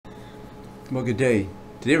Well, good day.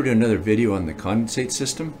 Today we're doing another video on the condensate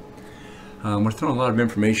system. We're throwing a lot of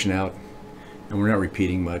information out and we're not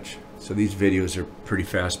repeating much. So these videos are pretty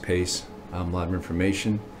fast paced, a lot of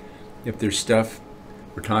information. If there's stuff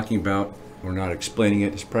we're talking about, we're not explaining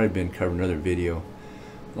it, it's probably been covered in another video.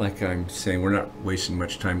 Like I'm saying, we're not wasting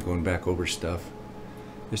much time going back over stuff.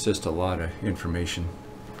 It's just a lot of information.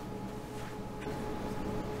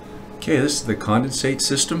 Okay, this is the condensate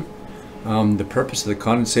system. The purpose of the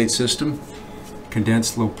condensate system: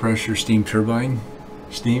 condensed low pressure steam turbine.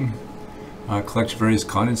 Steam collects various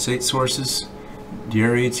condensate sources,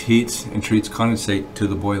 deaerates, heats, and treats condensate to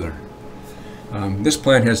the boiler. This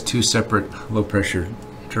plant has two separate low pressure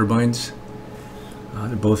turbines.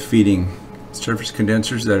 They're both feeding surface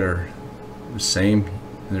condensers that are the same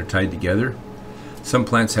and they're tied together. Some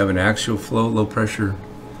plants have an axial flow low pressure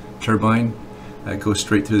turbine that goes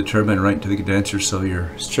straight through the turbine right into the condenser, so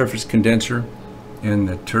your surface condenser and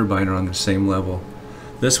the turbine are on the same level.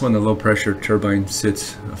 This one, the low pressure turbine,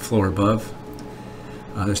 sits a floor above.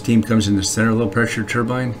 The steam comes in the center low pressure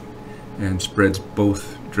turbine and spreads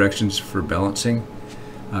both directions for balancing.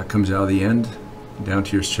 Comes out of the end down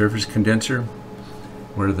to your surface condenser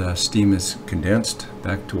where the steam is condensed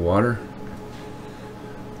back to water.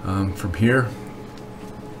 From here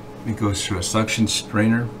it goes through a suction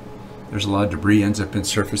strainer. There's a lot of debris ends up in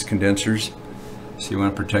surface condensers, so you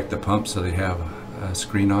want to protect the pump so they have a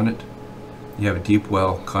screen on it. You have a deep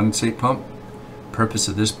well condensate pump. Purpose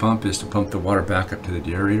of this pump is to pump the water back up to the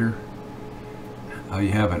deaerator. You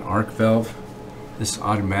have an arc valve. This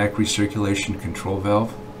automatic recirculation control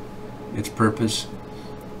valve. Its purpose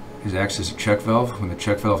is acts as a check valve. When the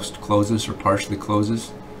check valve closes or partially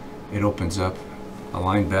closes, it opens up a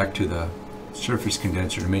line back to the surface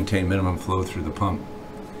condenser to maintain minimum flow through the pump.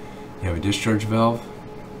 You have a discharge valve.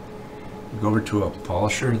 You go over to a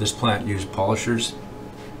polisher. This plant used polishers,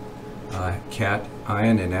 cation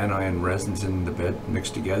and anion resins in the bed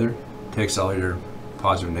mixed together. Takes all your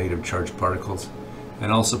positive and negative charged particles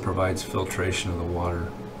and also provides filtration of the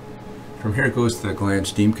water. From here it goes to the gland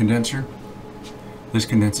steam condenser. This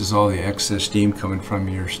condenses all the excess steam coming from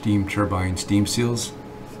your steam turbine steam seals,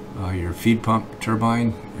 your feed pump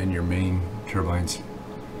turbine, and your main turbines.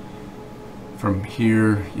 From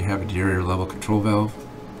here you have a deaerator level control valve.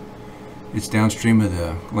 It's downstream of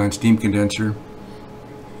the gland steam condenser,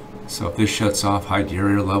 so if this shuts off high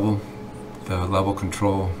deaerator level, the level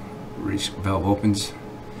control valve opens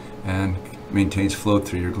and maintains flow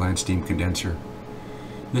through your gland steam condenser.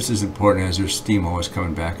 This is important as there's steam always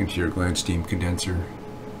coming back into your gland steam condenser.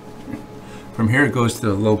 From here it goes to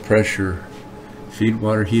the low pressure feed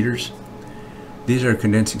water heaters. These are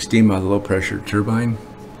condensing steam out of the low pressure turbine.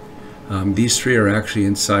 These three are actually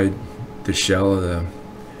inside the shell of the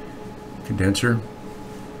condenser.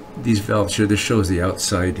 These valves here, this shows the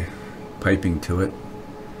outside piping to it.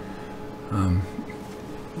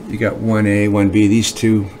 You got 1A, 1B. These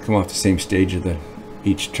two come off the same stage of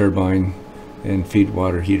each turbine, and feed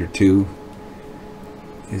water heater 2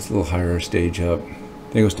 is a little higher stage up.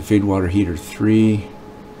 Then it goes to feed water heater 3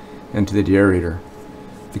 and to the deaerator.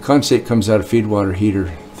 The condensate comes out of feed water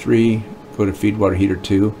heater 3, go to feed water heater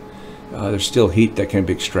 2. There's still heat that can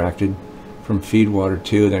be extracted from feed water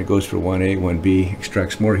 2, then it goes for 1A, 1B,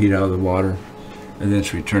 extracts more heat out of the water, and then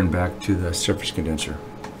it's returned back to the surface condenser.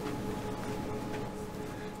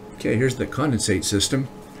 Okay, here's the condensate system.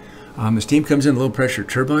 The steam comes in the low pressure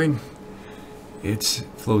turbine. It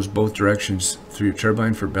flows both directions through your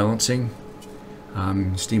turbine for balancing.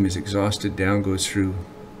 Steam is exhausted down, goes through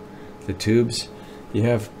the tubes. You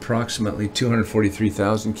have approximately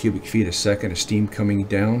 243,000 cubic feet a second of steam coming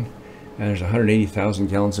down, and there's 180,000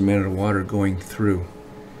 gallons a minute of water going through.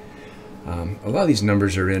 A lot of these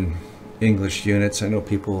numbers are in English units. I know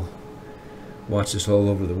people watch this all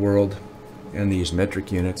over the world, and they use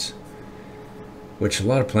metric units, which a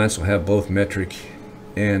lot of plants will have both metric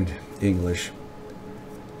and English.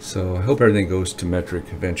 So I hope everything goes to metric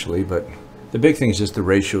eventually, but the big thing is just the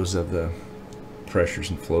ratios of the pressures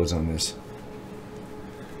and flows on this.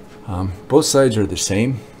 Both sides are the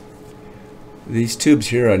same. These tubes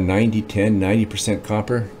here are 90-10, 90%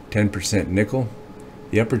 copper, 10% nickel.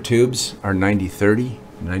 The upper tubes are 90-30,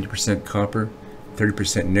 90% copper,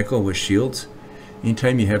 30% nickel with shields.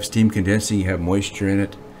 Anytime you have steam condensing, you have moisture in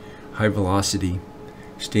it. High velocity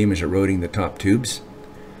steam is eroding the top tubes.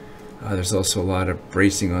 There's also a lot of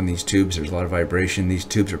bracing on these tubes. There's a lot of vibration. These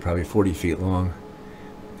tubes are probably 40 feet long.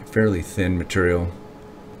 Fairly thin material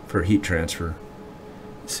for heat transfer.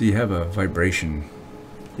 So you have a vibration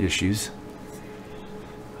issues.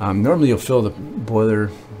 Normally you'll fill the boiler,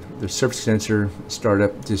 the surface condenser, start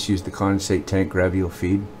up, just use the condensate tank gravity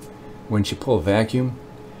feed. Once you pull a vacuum,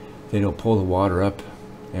 Then it'll pull the water up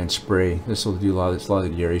and spray. This will do a lot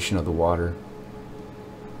of the aeration of the water.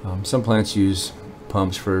 Some plants use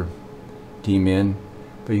pumps for demin,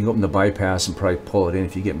 but you can open the bypass and probably pull it in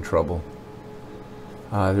if you get in trouble.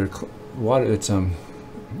 It's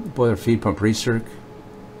boiler feed pump recirc.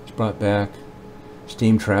 It's brought back.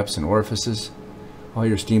 Steam traps and orifices. All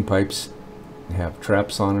your steam pipes have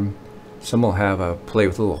traps on them. Some will have a plate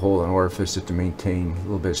with a little hole and orifice to maintain a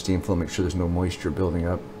little bit of steam flow, make sure there's no moisture building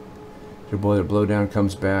up. Your boiler blowdown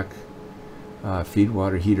comes back. Feed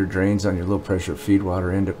water heater drains on your low pressure feed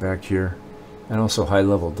water end up back here, and also high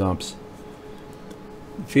level dumps.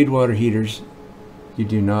 Feed water heaters, you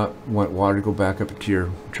do not want water to go back up into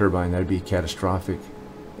your turbine. That'd be catastrophic.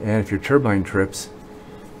 And if your turbine trips,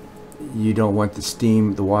 you don't want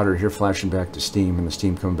the water here flashing back to steam and the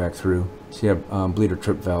steam coming back through. So you have bleeder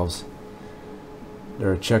trip valves.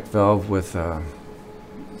 They're a check valve with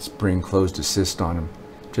spring closed assist on them,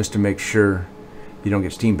 just to make sure you don't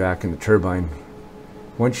get steam back in the turbine.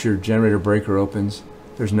 Once your generator breaker opens,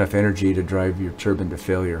 there's enough energy to drive your turbine to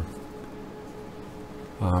failure.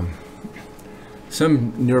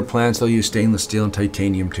 Some newer plants, they'll use stainless steel and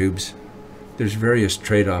titanium tubes. There's various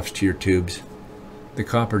trade-offs to your tubes. The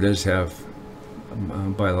copper does have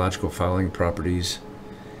biological fouling properties,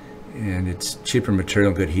 and it's cheaper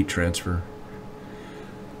material, good heat transfer.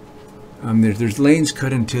 There's lanes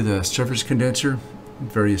cut into the surface condenser,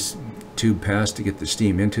 various tube paths to get the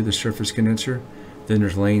steam into the surface condenser. Then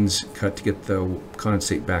there's lanes cut to get the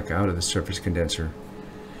condensate back out of the surface condenser.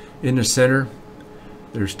 In the center,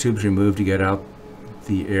 there's tubes removed to get out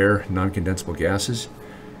the air, non-condensable gases.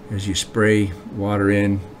 As you spray water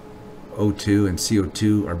in, O2 and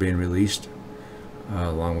CO2 are being released,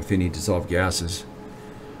 along with any dissolved gases.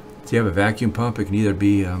 If you have a vacuum pump, it can either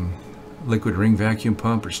be liquid ring vacuum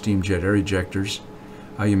pump or steam jet air ejectors.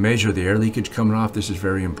 You measure the air leakage coming off. This is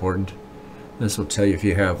very important. This will tell you if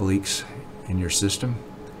you have leaks in your system.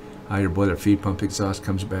 Your boiler feed pump exhaust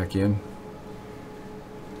comes back in.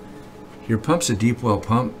 Your pump's a deep well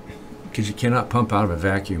pump because you cannot pump out of a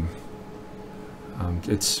vacuum.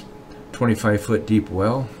 It's 25-foot deep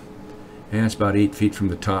well, and it's about 8 feet from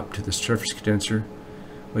the top to the surface condenser,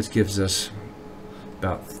 which gives us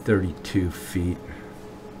about 32 feet,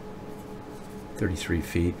 33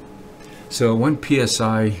 feet. So 1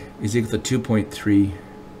 psi is equal to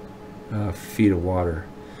 2.3 feet of water.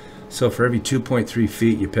 So for every 2.3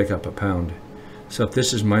 feet, you pick up a pound. So if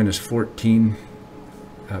this is minus 14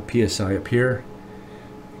 psi up here,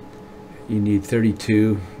 you need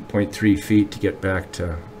 32.3 feet to get back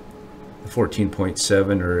to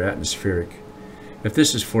 14.7 or atmospheric. If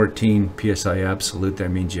this is 14 psi absolute, that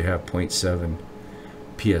means you have 0.7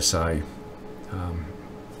 psi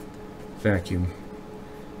vacuum.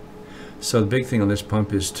 So the big thing on this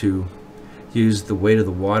pump is to use the weight of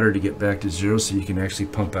the water to get back to zero so you can actually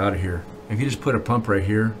pump out of here. If you just put a pump right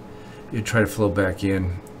here, you try to flow back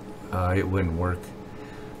in, it wouldn't work.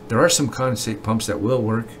 There are some condensate pumps that will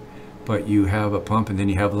work, but you have a pump and then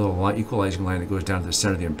you have a little equalizing line that goes down to the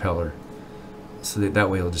center of the impeller. So that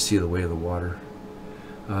way it'll just see the weight of the water.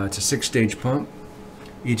 It's a 6-stage pump.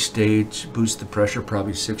 Each stage boosts the pressure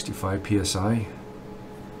probably 65 psi.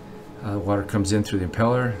 Water comes in through the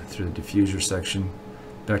impeller, through the diffuser section,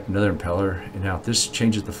 back to another impeller, and out. This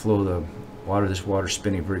changes the flow of the water. This water's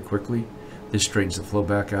spinning very quickly. This straightens the flow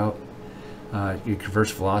back out. It converts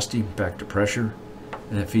velocity back to pressure,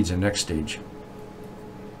 and that feeds the next stage.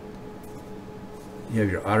 You have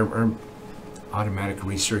your automatic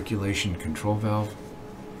recirculation control valve.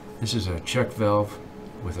 This is a check valve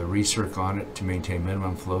with a recirc on it to maintain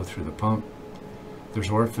minimum flow through the pump. There's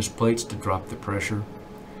orifice plates to drop the pressure.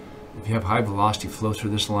 If you have high velocity flow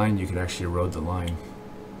through this line, you could actually erode the line.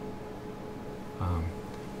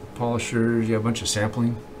 Polishers, you have a bunch of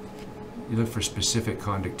sampling. You look for specific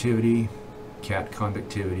conductivity, cat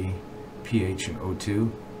conductivity, pH, and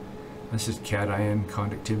O2. This is cation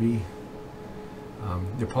conductivity.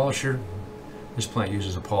 The polisher, this plant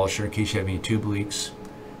uses a polisher in case you have any tube leaks.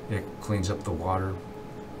 It cleans up the water,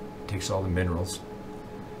 takes all the minerals,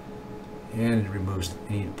 and it removes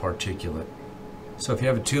any particulate. So if you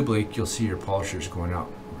have a tube leak, you'll see your polishers going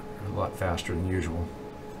out a lot faster than usual.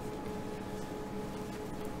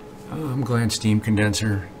 Gland steam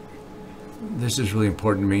condenser. This is really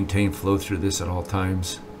important to maintain flow through this at all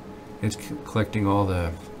times. It's collecting all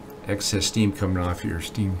the excess steam coming off your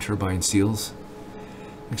steam turbine seals.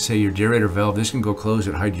 Like say your generator valve, this can go closed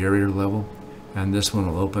at high generator level, and this one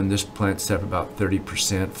will open. This plant's set about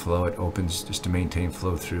 30% flow. It opens just to maintain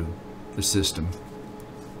flow through the system.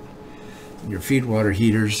 Your feed water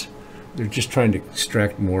heaters, they're just trying to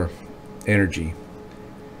extract more energy.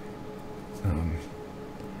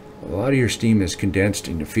 A lot of your steam is condensed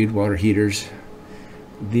into feed water heaters.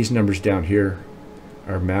 These numbers down here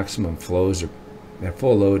are maximum flows. At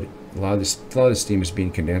full load, a lot of the steam is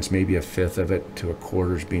being condensed. Maybe a fifth of it to a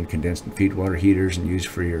quarter is being condensed in feed water heaters and used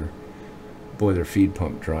for your boiler feed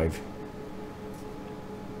pump drive.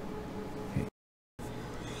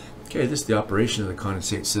 Okay, this is the operation of the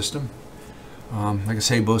condensate system. Like I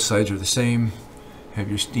say, both sides are the same. Have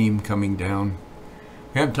your steam coming down.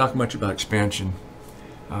 We haven't talked much about expansion.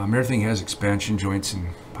 Everything has expansion joints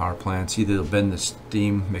in power plants. Either they'll bend the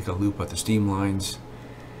steam, make a loop at the steam lines.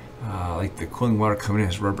 Like the cooling water coming in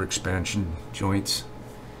has rubber expansion joints.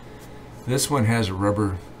 This one has a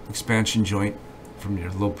rubber expansion joint from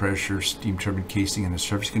your low pressure steam turbine casing and the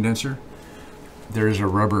surface condenser. There is a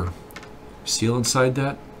rubber seal inside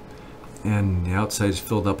that, and the outside is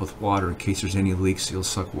filled up with water in case there's any leaks. You'll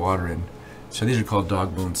suck water in. So these are called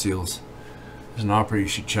dog bone seals. As an operator, you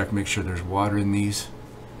should check, make sure there's water in these.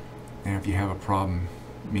 And if you have a problem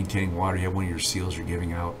maintaining water, you have one of your seals you're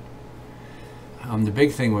giving out. The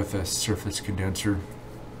big thing with a surface condenser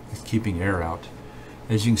is keeping air out.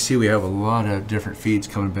 As you can see, we have a lot of different feeds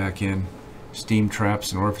coming back in, steam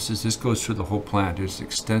traps and orifices. This goes through the whole plant. There's an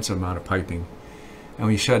extensive amount of piping. And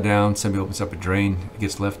when you shut down, somebody opens up a drain, it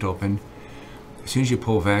gets left open. As soon as you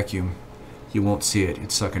pull vacuum, you won't see it.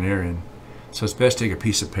 It's sucking air in. So it's best to take a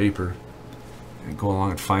piece of paper and go along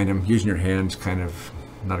and find them. Using your hands kind of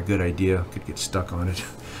not a good idea. Could get stuck on it.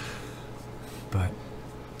 But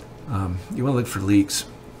you want to look for leaks.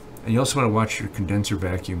 And you also want to watch your condenser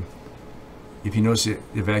vacuum. If you notice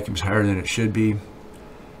the vacuum is higher than it should be,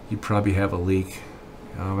 you probably have a leak.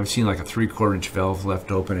 I've seen like a 3/4 inch valve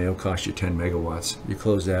left open, and it'll cost you 10 megawatts. You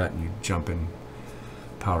close that and you jump in,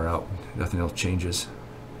 power out, nothing else changes.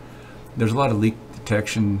 There's a lot of leak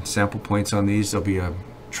detection sample points on these. There'll be a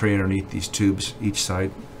tray underneath these tubes, each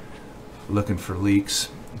side, looking for leaks.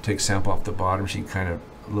 You take a sample off the bottom so you can kind of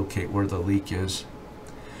locate where the leak is.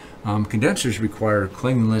 Condensers require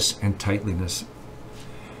cleanliness and tightliness.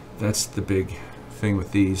 That's the big thing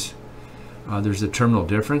with these. There's the terminal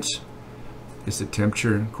difference. It's the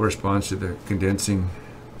temperature corresponds to the condensing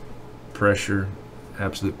pressure,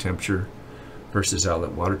 absolute temperature versus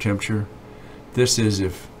outlet water temperature. This is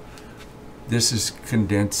if this is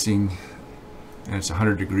condensing and it's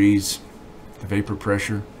 100 degrees, the vapor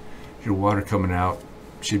pressure, your water coming out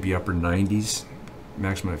should be upper 90s,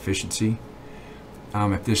 maximum efficiency.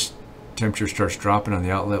 If this temperature starts dropping on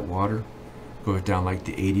the outlet water, goes down like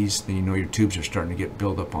the 80s, then you know your tubes are starting to get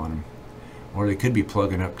buildup on them. Or they could be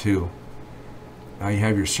plugging up too. Now you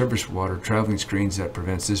have your surface water traveling screens that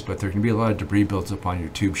prevents this, but there can be a lot of debris built up on your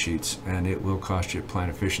tube sheets, and it will cost you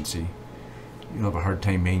plant efficiency. You'll have a hard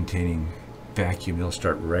time maintaining vacuum. It'll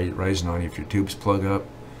start rising on you if your tubes plug up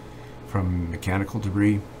from mechanical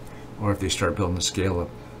debris, or if they start building the scale up.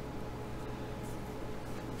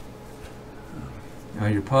 Now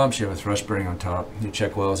your pumps, you have a thrust bearing on top. Your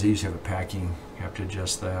check wells, these have a packing. You have to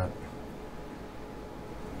adjust that.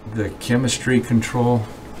 The chemistry control,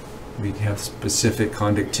 we have specific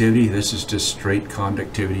conductivity. This is just straight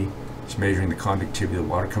conductivity. It's measuring the conductivity of the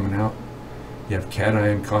water coming out. You have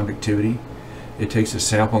cation conductivity. It takes a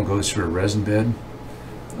sample and goes through a resin bed,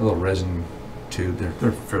 a little resin tube.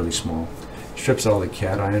 They're fairly small. Strips all the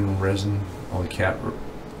cation resin, all the cat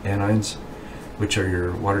anions, which are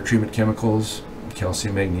your water treatment chemicals,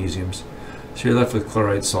 calcium, magnesiums. So you're left with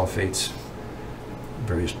chlorides, sulfates,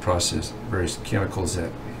 various chemicals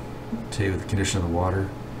that tell you the condition of the water.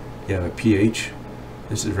 You have a pH.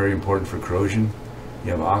 This is very important for corrosion.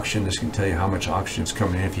 You have oxygen. This can tell you how much oxygen is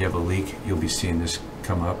coming in. If you have a leak, you'll be seeing this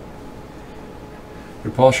come up.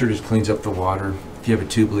 Your polisher just cleans up the water. If you have a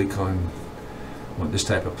tube leak on this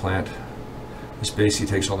type of plant, this basically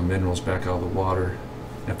takes all the minerals back out of the water.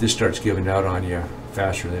 And if this starts giving out on you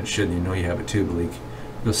faster than it should, then you know you have a tube leak.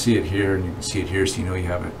 You'll see it here, and you can see it here, so you know you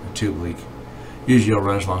have a tube leak. Usually you'll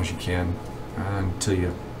run as long as you can until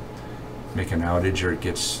you make an outage or it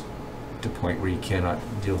gets to a point where you cannot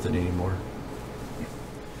deal with it anymore.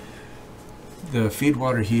 The feed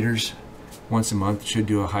water heaters once a month should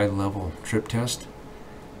do a high level trip test.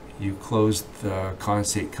 You close the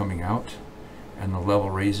condensate coming out and the level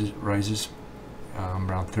rises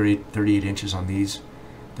around 38 inches on these.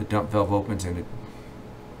 The dump valve opens and it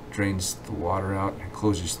drains the water out and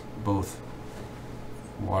closes both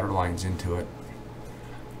water lines into it.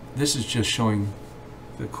 This is just showing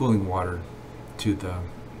the cooling water to the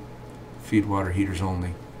feed water heaters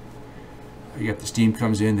only. You got the steam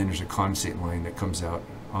comes in, then there's a condensate line that comes out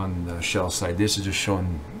on the shell side. This is just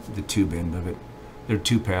showing the tube end of it. There are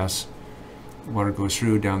two paths. Water goes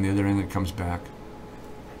through, down the other end, and comes back.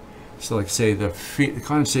 So like say the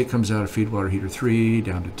condensate comes out of feed water heater 3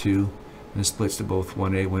 down to 2, and it splits to both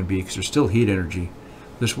 1A, 1B, because there's still heat energy.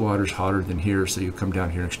 This water's hotter than here, so you come down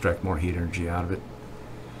here and extract more heat energy out of it.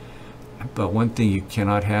 But one thing you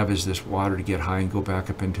cannot have is this water to get high and go back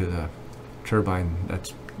up into the turbine.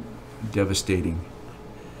 That's devastating.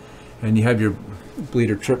 And you have your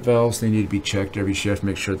bleeder trip valves. They need to be checked every shift,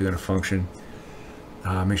 make sure they're going to function,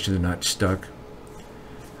 make sure they're not stuck.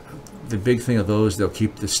 The big thing of those, they'll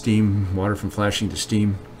keep the steam, water from flashing to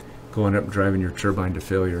steam, going up and driving your turbine to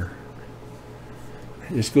failure.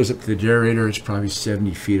 This goes up to the generator. It's probably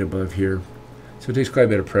 70 feet above here. So it takes quite a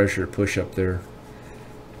bit of pressure to push up there.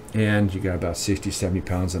 And you got about 60, 70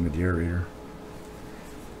 pounds on the generator.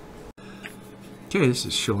 Okay, this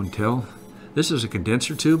is show and tell. This is a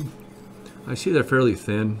condenser tube. I see they're fairly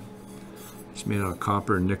thin. It's made out of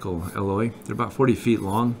copper and nickel alloy. They're about 40 feet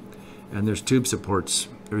long, and there's tube supports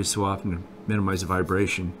every so often to minimize the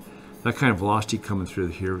vibration. That kind of velocity coming through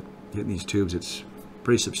here, hitting these tubes, it's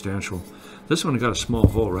pretty substantial. This one got a small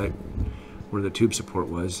hole right where the tube support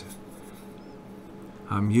was.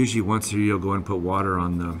 Usually once a year you'll go and put water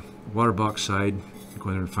on the water box side, go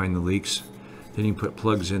in there and find the leaks. Then you can put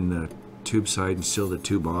plugs in the tube side and seal the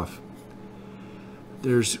tube off.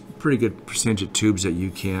 There's a pretty good percentage of tubes that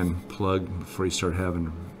you can plug before you start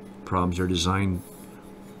having problems. They're designed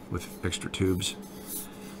with extra tubes.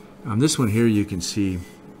 This one here, you can see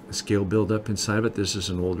a scale buildup inside of it. This is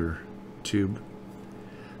an older tube.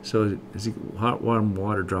 So as hot warm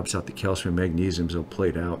water drops out the calcium and magnesium, it'll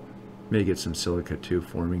plate out. May get some silica too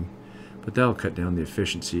forming, but that'll cut down the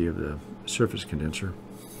efficiency of the surface condenser.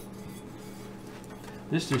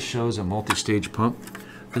 This just shows a multi-stage pump.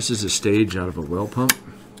 This is a stage out of a well pump.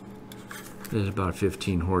 This is about a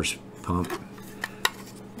 15 horse pump.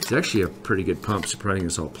 It's actually a pretty good pump, surprising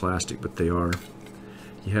it's all plastic, but they are.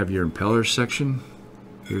 You have your impeller section.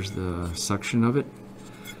 Here's the suction of it.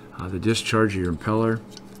 The discharge of your impeller,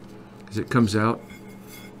 as it comes out,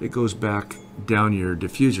 it goes back down your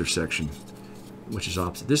diffuser section, which is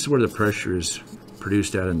opposite. This is where the pressure is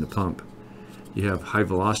produced at in the pump. You have high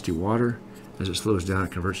velocity water. As it slows down,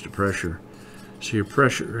 it converts to pressure. So your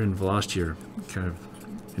pressure and velocity are kind of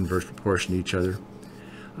inverse proportion to each other.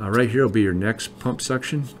 Right here will be your next pump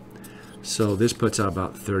suction. So this puts out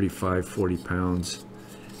about 35, 40 pounds.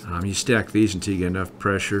 You stack these until you get enough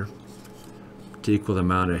pressure to equal the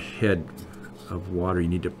amount of head of water you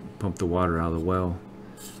need to pump the water out of the well.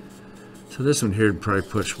 So this one here probably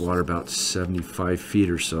puts water about 75 feet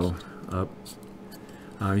or so up.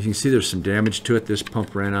 You can see there's some damage to it. This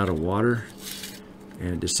pump ran out of water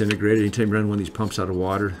and disintegrated. Anytime you run one of these pumps out of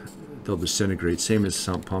water, they'll disintegrate. Same as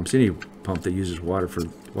sump pumps. Any pump that uses water for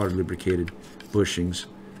water lubricated bushings.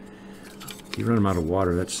 If you run them out of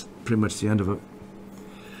water, that's pretty much the end of it.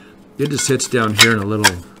 It just sits down here in a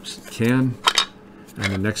little can,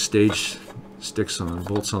 and the next stage sticks on,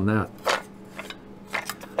 bolts on that.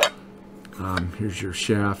 Here's your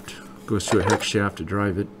shaft, goes through a hex shaft to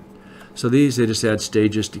drive it. So these, they just add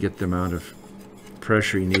stages to get the amount of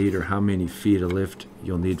pressure you need or how many feet of lift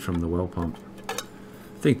you'll need from the well pump.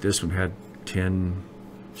 I think this one had 10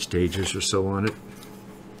 stages or so on it.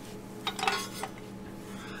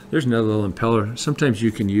 There's another little impeller. Sometimes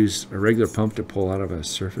you can use a regular pump to pull out of a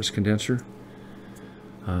surface condenser.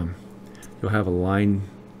 You'll have a line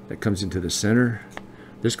that comes into the center.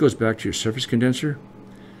 This goes back to your surface condenser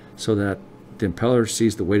so that the impeller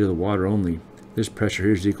sees the weight of the water only. This pressure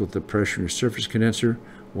here is equal to the pressure in your surface condenser.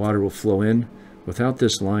 Water will flow in. Without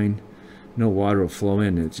this line, no water will flow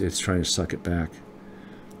in. It's trying to suck it back.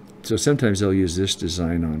 So sometimes they'll use this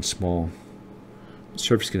design on small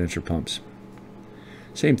surface condenser pumps.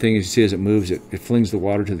 Same thing as you see as it moves, it flings the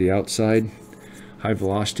water to the outside. High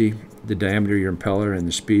velocity, the diameter of your impeller and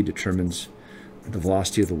the speed determines the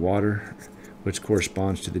velocity of the water, which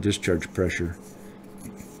corresponds to the discharge pressure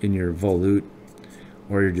in your volute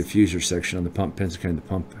or your diffuser section on the pump, depends on kind of the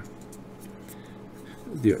pump.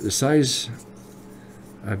 The size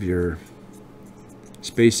of your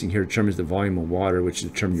spacing here determines the volume of water, which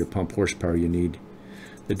determines your pump horsepower you need.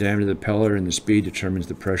 The diameter of the impeller and the speed determines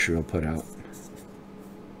the pressure it'll put out.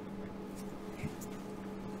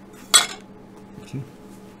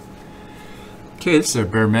 Okay, this is a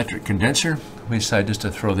barometric condenser. We decided just to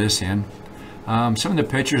throw this in. Some of the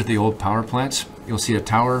pictures of the old power plants, you'll see a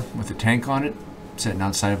tower with a tank on it sitting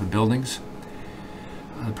outside of the buildings.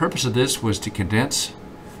 The purpose of this was to condense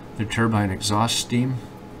the turbine exhaust steam.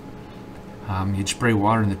 You'd spray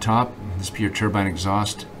water in the top, this would be your turbine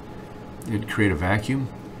exhaust. It'd create a vacuum.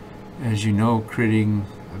 As you know, creating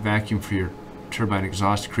a vacuum for your turbine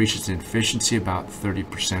exhaust increases the efficiency about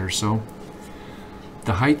 30% or so.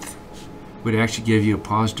 The height would actually give you a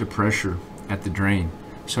positive pressure at the drain.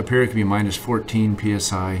 So up here it could be minus 14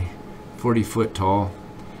 psi, 40 foot tall,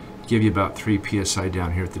 give you about 3 psi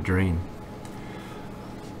down here at the drain.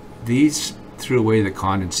 These threw away the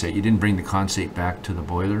condensate. You didn't bring the condensate back to the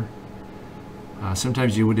boiler.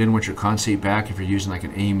 Sometimes you didn't want your condensate back if you're using like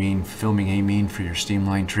an amine, filming amine for your steam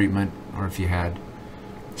line treatment, or if you had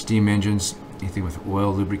steam engines, anything with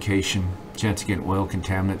oil lubrication, chance of getting oil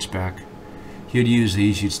contaminants back. You'd use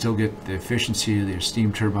these, you'd still get the efficiency of your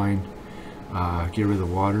steam turbine, get rid of the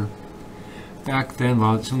water. Back then,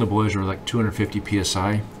 some of the boilers were like 250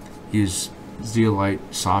 psi. Use zeolite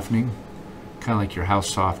softening, kind of like your house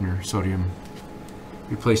softener, sodium.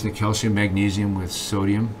 Replacing the calcium magnesium with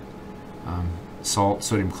sodium. Salt,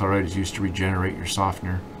 sodium chloride is used to regenerate your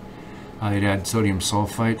softener. They'd add sodium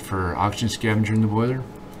sulfite for oxygen scavenger in the boiler.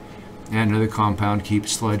 And another compound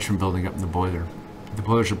keeps sludge from building up in the boiler. If the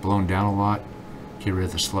boilers are blown down a lot, get rid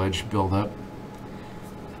of the sludge build up.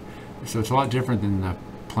 So it's a lot different than the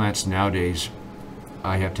plants nowadays.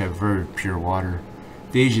 I have to have very pure water.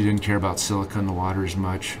 These you didn't care about silica in the water as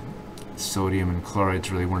much. Sodium and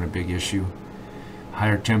chlorides really weren't a big issue.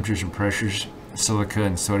 Higher temperatures and pressures, silica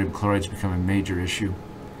and sodium chlorides become a major issue.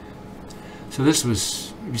 So this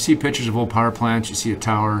was, if you see pictures of old power plants, you see a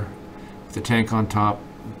tower with a tank on top,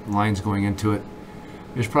 lines going into it.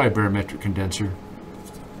 There's probably a barometric condenser.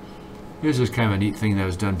 Here's just kind of a neat thing that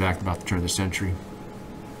was done back about the turn of the century.